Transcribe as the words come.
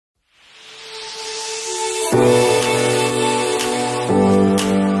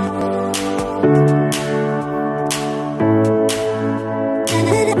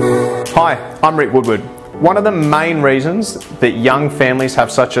I'm Rick Woodward. One of the main reasons that young families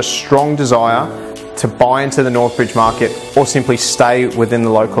have such a strong desire to buy into the Northbridge market or simply stay within the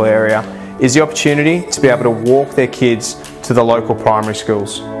local area is the opportunity to be able to walk their kids to the local primary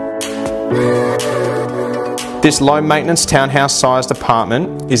schools. This low maintenance townhouse sized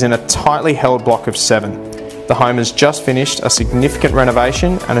apartment is in a tightly held block of 7. The home has just finished a significant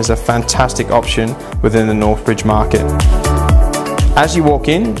renovation and is a fantastic option within the Northbridge market. As you walk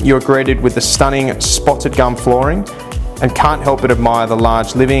in, you are greeted with the stunning spotted gum flooring and can't help but admire the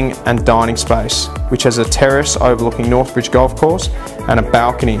large living and dining space, which has a terrace overlooking Northbridge Golf Course and a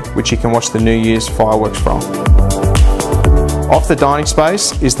balcony which you can watch the New Year's fireworks from. Off the dining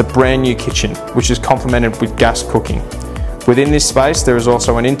space is the brand new kitchen, which is complemented with gas cooking. Within this space there is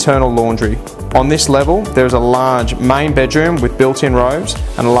also an internal laundry. On this level there is a large main bedroom with built-in robes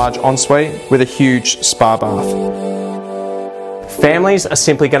and a large ensuite with a huge spa bath. Families are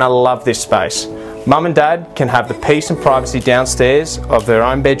simply going to love this space. Mum and Dad can have the peace and privacy downstairs of their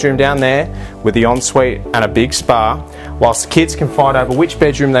own bedroom down there with the ensuite and a big spa, whilst the kids can fight over which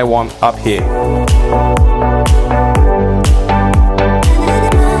bedroom they want up here.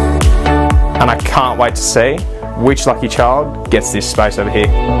 And I can't wait to see which lucky child gets this space over here.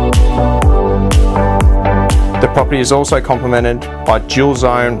 The property is also complemented by dual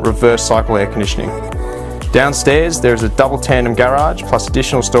zone reverse cycle air conditioning. Downstairs there is a double tandem garage plus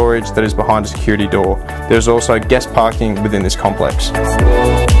additional storage that is behind a security door. There is also guest parking within this complex.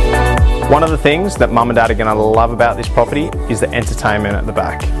 One of the things that Mum and Dad are going to love about this property is the entertainment at the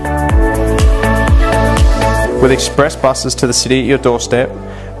back. With express buses to the city at your doorstep,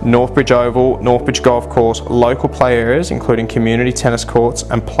 Northbridge Oval, Northbridge Golf Course, local play areas including community tennis courts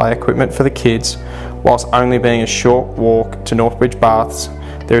and play equipment for the kids, whilst only being a short walk to Northbridge Baths,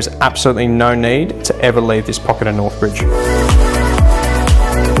 there is absolutely no need to ever leave this pocket of Northbridge.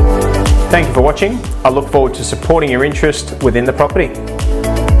 Thank you for watching. I look forward to supporting your interest within the property.